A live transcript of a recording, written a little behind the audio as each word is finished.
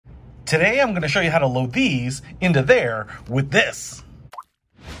Today I'm going to show you how to load these into there with this.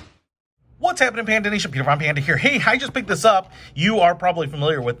 What's happening, Panda Nation? Peter Von Panda here. Hey, I just picked this up. You are probably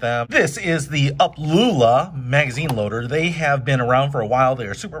familiar with them. This is the UpLULA magazine loader. They have been around for a while. They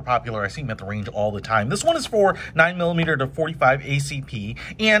are super popular. I see them at the range all the time. This one is for 9mm to 45 ACP.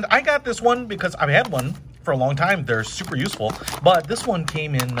 And I got this one because I've had one for a long time. They're super useful. But this one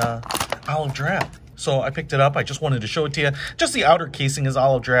came in olive drab. So I picked it up. I just wanted to show it to you. Just the outer casing is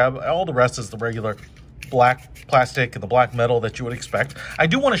olive drab. All the rest is the regular black plastic and the black metal that you would expect. I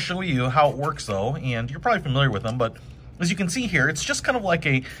do want to show you how it works though, and you're probably familiar with them, but as you can see here, it's just kind of like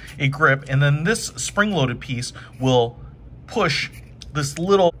a grip, and then this spring-loaded piece will push this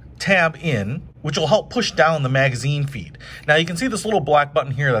little tab in, which will help push down the magazine feed. Now you can see this little black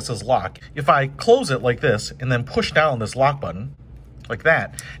button here that says lock. If I close it like this and then push down this lock button, like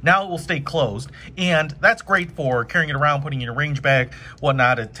that, now it will stay closed, and that's great for carrying it around, putting it in your range bag,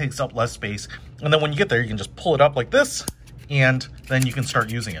 whatnot. It takes up less space, and then when you get there, you can just pull it up like this, and then you can start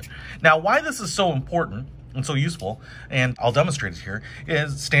using it. Now, why this is so important and so useful, and I'll demonstrate it here,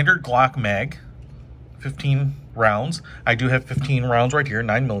 is standard Glock mag, 15 rounds. I do have 15 rounds right here,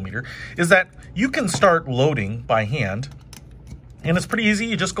 9mm, is that you can start loading by hand, and it's pretty easy.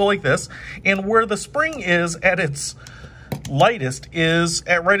 You just go like this, and where the spring is at its lightest is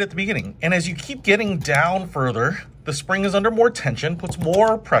right at the beginning, and as you keep getting down further, the spring is under more tension, puts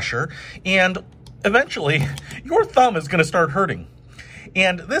more pressure, and eventually your thumb is going to start hurting.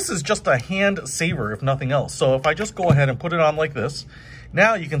 And this is just a hand saver if nothing else. So if I just go ahead and put it on like this,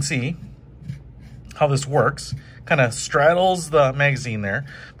 now you can see how this works. Kind of straddles the magazine there,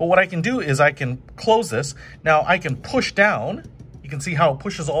 but what I can do is I can close this. Now I can push down. You can see how it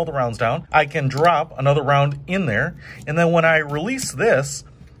pushes all the rounds down. I can drop another round in there, and then when I release this,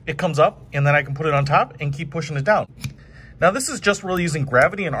 it comes up, and then I can put it on top and keep pushing it down. Now this is just really using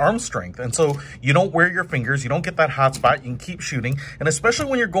gravity and arm strength, and so you don't wear your fingers, you don't get that hot spot, you can keep shooting, and especially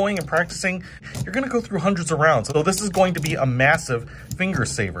when you're going and practicing, you're gonna go through hundreds of rounds, so this is going to be a massive finger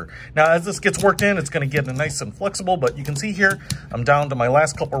saver. Now as this gets worked in, it's gonna get nice and flexible, but you can see here, I'm down to my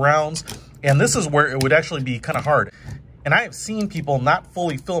last couple rounds, and this is where it would actually be kind of hard. And I have seen people not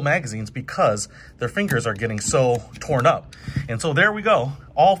fully fill magazines because their fingers are getting so torn up. And so there we go.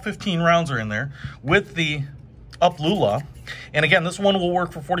 All 15 rounds are in there with the UpLULA. And again, this one will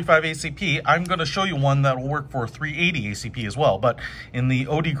work for 45 ACP. I'm going to show you one that will work for 380 ACP as well. But in the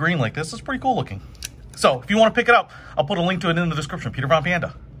OD green like this, it's pretty cool looking. So if you want to pick it up, I'll put a link to it in the description. Peter Von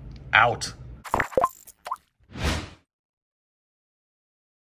Panda, out.